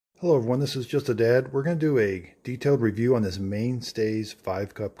Hello everyone, this is Just a Dad. We're going to do a detailed review on this Mainstays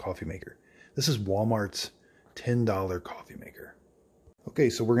 5-cup coffee maker. This is Walmart's $10 coffee maker. Okay,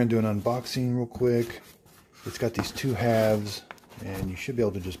 so we're going to do an unboxing real quick. It's got these two halves, and you should be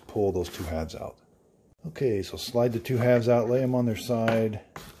able to just pull those two halves out. Okay, so slide the two halves out, lay them on their side,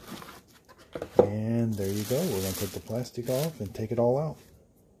 and there you go. We're going to take the plastic off and take it all out.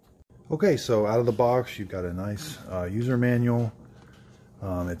 Okay, so out of the box, you've got a nice user manual.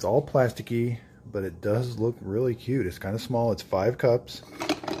 It's all plasticky, but it does look really cute. It's kind of small. It's 5 cups.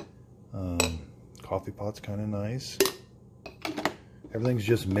 Coffee pot's kind of nice. Everything's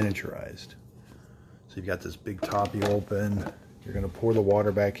just miniaturized. So you've got this big top you open. You're going to pour the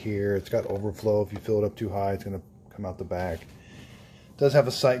water back here. It's got overflow. If you fill it up too high, it's going to come out the back. It does have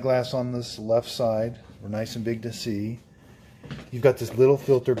a sight glass on this left side. We're nice and big to see. You've got this little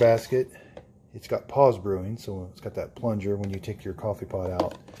filter basket. It's got pause brewing, so it's got that plunger. When you take your coffee pot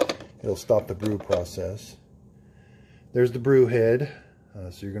out, it'll stop the brew process. There's the brew head,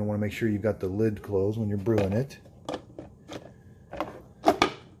 so you're going to want to make sure you've got the lid closed when you're brewing it.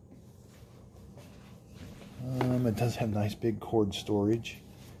 It does have nice big cord storage,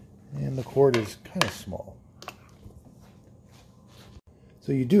 and the cord is kind of small.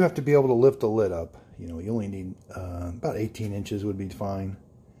 So you do have to be able to lift the lid up. You know, you only need about 18 inches would be fine.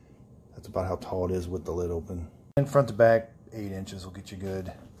 That's about how tall it is with the lid open. And front to back, 8 inches will get you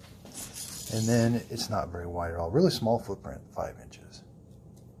good. And then it's not very wide at all. Really small footprint, 5 inches.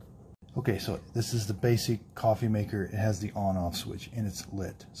 Okay, so this is the basic coffee maker. It has the on-off switch and it's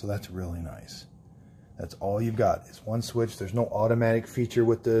lit. So that's really nice. That's all you've got. It's one switch. There's no automatic feature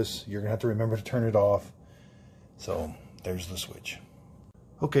with this. You're going to have to remember to turn it off. So there's the switch.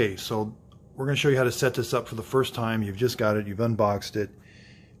 Okay, so we're going to show you how to set this up for the first time. You've just got it. You've unboxed it.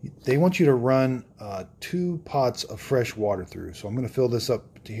 They want you to run 2 pots of fresh water through. So I'm going to fill this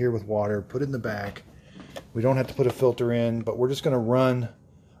up to here with water, put it in the back. We don't have to put a filter in, but we're just going to run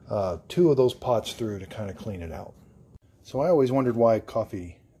 2 of those pots through to kind of clean it out. So I always wondered why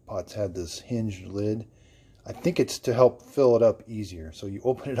coffee pots had this hinged lid. I think it's to help fill it up easier. So you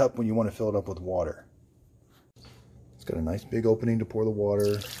open it up when you want to fill it up with water. It's got a nice big opening to pour the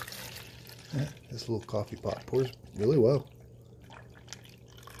water. This little coffee pot pours really well.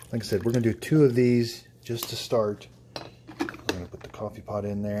 Like I said, we're going to do 2 of these just to start. We're going to put the coffee pot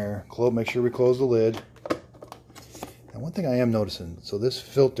in there. Make sure we close the lid. And one thing I am noticing, so this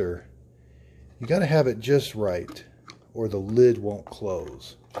filter, you got to have it just right or the lid won't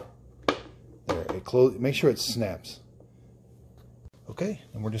close. There, make sure it snaps. Okay,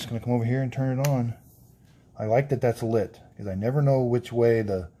 and we're just going to come over here and turn it on. I like that that's lit because I never know which way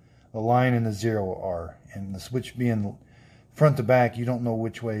the line and the 0 are. And the switch being front to back, you don't know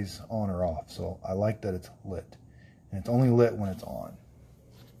which way's on or off. So I like that it's lit. And it's only lit when it's on.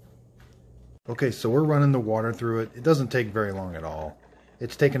 Okay, so we're running the water through it. It doesn't take very long at all.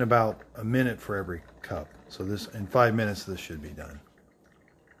 It's taken about a minute for every cup. So this, in 5 minutes, this should be done.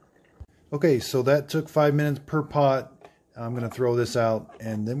 Okay, so that took 5 minutes per pot. I'm going to throw this out,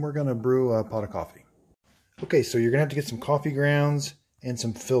 and then we're going to brew a pot of coffee. Okay, so you're going to have to get some coffee grounds and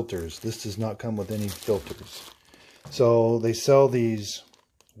some filters. This does not come with any filters. So they sell these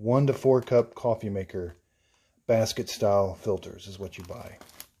 1 to 4 cup coffee maker basket style filters is what you buy.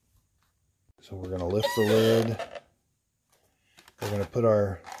 So we're going to lift the lid. We're going to put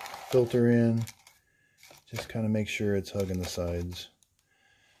our filter in. Just kind of make sure it's hugging the sides.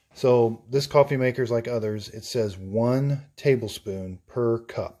 So this coffee maker is like others. It says 1 tablespoon per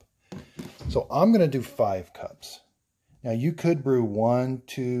cup. So I'm going to do 5 cups. Now you could brew 1,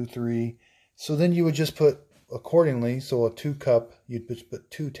 2, 3. So then you would just put accordingly. So a 2 cup, you'd just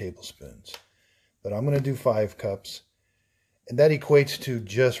put 2 tablespoons. But I'm going to do 5 cups. And that equates to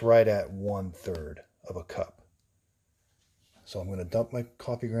just right at 1/3 of a cup. So I'm going to dump my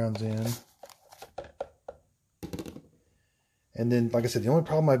coffee grounds in. And then, like I said, the only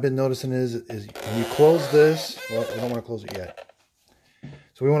problem I've been noticing is when you close this, well, we don't want to close it yet.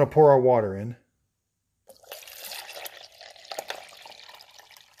 So we want to pour our water in.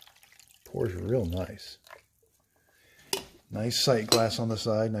 Pours real nice. Nice sight glass on the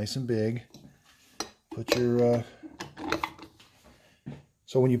side, nice and big. Put your,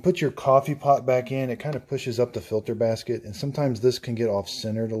 so when you put your coffee pot back in, it kind of pushes up the filter basket, and sometimes this can get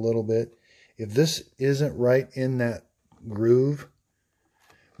off-centered a little bit. If this isn't right in that groove,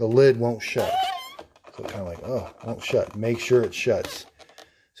 the lid won't shut. So kind of like, oh, it won't shut. Make sure it shuts.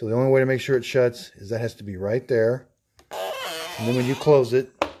 So the only way to make sure it shuts is that has to be right there. And then when you close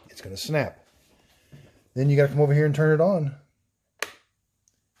it, it's going to snap. Then you got to come over here and turn it on.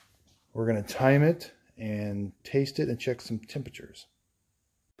 We're going to time it and taste it and check some temperatures.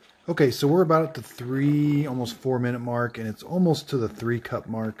 Okay, so we're about at the 3, almost 4 minute mark, and it's almost to the 3 cup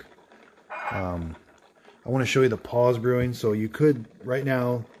mark. I want to show you the pause brewing. So you could, right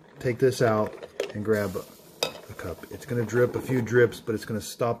now, take this out and grab a cup. It's going to drip a few drips, but it's going to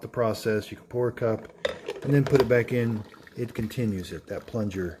stop the process. You can pour a cup and then put it back in. It continues it. That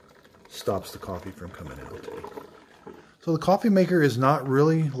plunger stops the coffee from coming out. So the coffee maker is not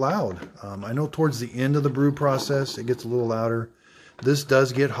really loud. I know towards the end of the brew process, it gets a little louder. This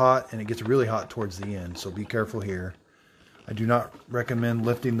does get hot, and it gets really hot towards the end, so be careful here. I do not recommend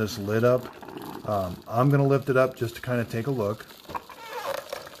lifting this lid up. I'm going to lift it up just to kind of take a look.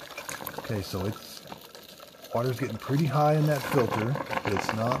 Okay, so water's getting pretty high in that filter, but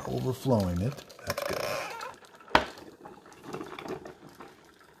it's not overflowing it. That's good.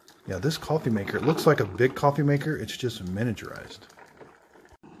 Yeah, this coffee maker, it looks like a big coffee maker. It's just miniaturized.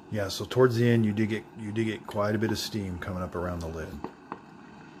 Yeah, so towards the end, you do get quite a bit of steam coming up around the lid.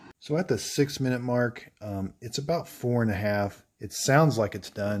 So at the 6 minute mark, it's about 4.5. It sounds like it's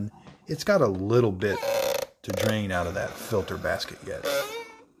done. It's got a little bit to drain out of that filter basket yet.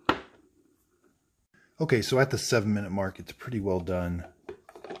 Okay, so at the 7 minute mark, it's pretty well done.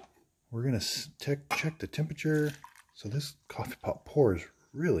 We're gonna check the temperature. So this coffee pot pours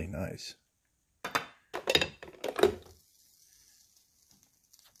really nice.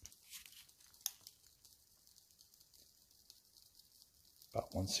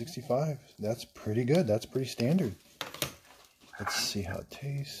 About 165. That's pretty good. That's pretty standard. Let's see how it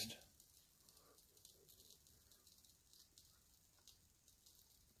tastes.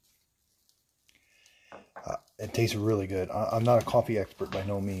 It tastes really good. I'm not a coffee expert by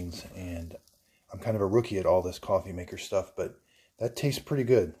no means, and I'm kind of a rookie at all this coffee maker stuff, but that tastes pretty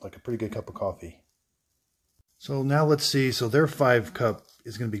good, like a pretty good cup of coffee. So now let's see. So their 5 cup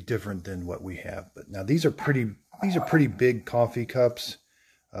is going to be different than what we have, but now these are pretty big coffee cups.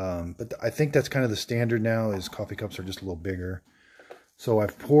 But I think that's kind of the standard now, is coffee cups are just a little bigger. So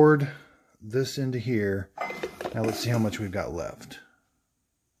I've poured this into here. Now let's see how much we've got left.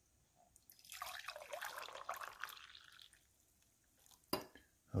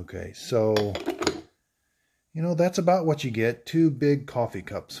 Okay, so, you know, that's about what you get. 2 big coffee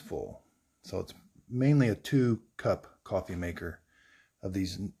cups full. So it's mainly a 2 cup coffee maker of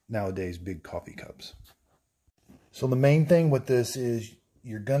these nowadays big coffee cups. So the main thing with this is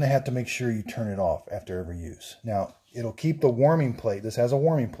you're going to have to make sure you turn it off after every use. Now, it'll keep the warming plate. This has a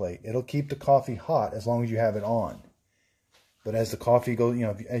warming plate. It'll keep the coffee hot as long as you have it on. But as the coffee goes, you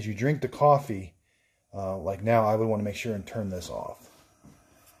know, as you drink the coffee, like now, I would want to make sure and turn this off.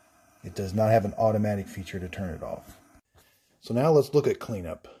 It does not have an automatic feature to turn it off. So now let's look at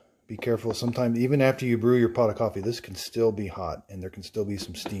cleanup. Be careful. Sometimes, even after you brew your pot of coffee, this can still be hot and there can still be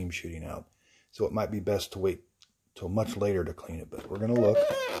some steam shooting out. So it might be best to wait till much later to clean it, but we're going to look.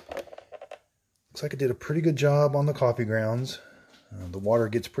 Looks like it did a pretty good job on the coffee grounds. The water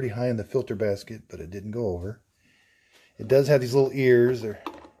gets pretty high in the filter basket, but it didn't go over. It does have these little ears there,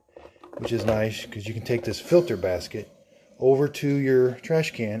 which is nice because you can take this filter basket over to your trash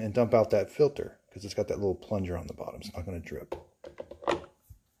can and dump out that filter because it's got that little plunger on the bottom. It's not going to drip.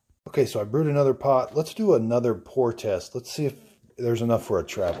 Okay, so I brewed another pot. Let's do another pour test. Let's see if there's enough for a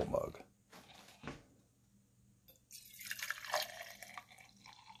travel mug.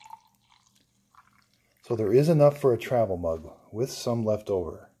 So there is enough for a travel mug with some left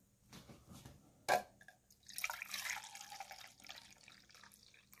over.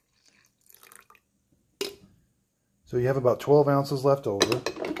 So you have about 12 ounces left over.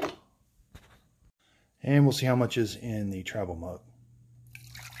 And we'll see how much is in the travel mug.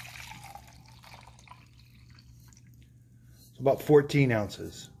 So about 14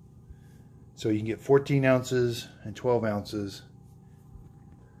 ounces. So you can get 14 ounces and 12 ounces.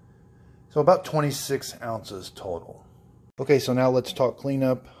 So about 26 ounces total. Okay, so now let's talk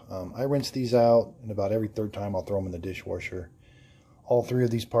cleanup. I rinse these out, and about every 3rd time I'll throw them in the dishwasher. All 3 of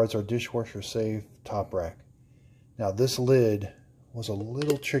these parts are dishwasher safe, top rack. Now this lid was a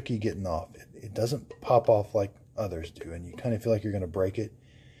little tricky getting off. It doesn't pop off like others do, and you kind of feel like you're going to break it.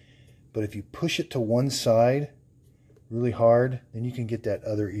 But if you push it to one side really hard, then you can get that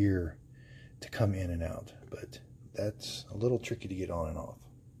other ear to come in and out. But that's a little tricky to get on and off.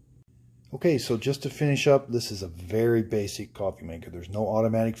 Okay, so just to finish up, this is a very basic coffee maker. There's no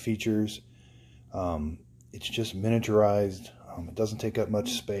automatic features. It's just miniaturized. It doesn't take up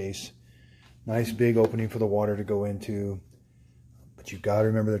much space. Nice big opening for the water to go into. But you've got to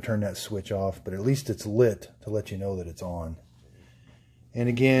remember to turn that switch off. But at least it's lit to let you know that it's on. And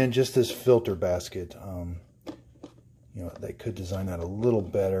again, just this filter basket. You know, they could design that a little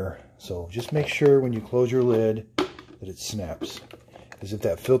better. So just make sure when you close your lid that it snaps. is if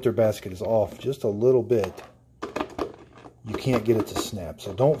that filter basket is off just a little bit, you can't get it to snap.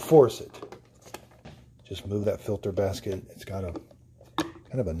 So don't force it. Just move that filter basket. It's got a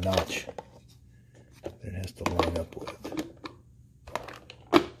kind of a notch that it has to line up with.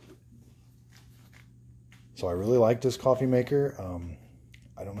 So I really like this coffee maker.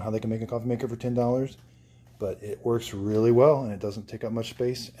 I don't know how they can make a coffee maker for $10, but it works really well and it doesn't take up much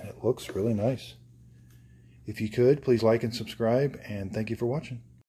space and it looks really nice. If you could, please like and subscribe, and thank you for watching.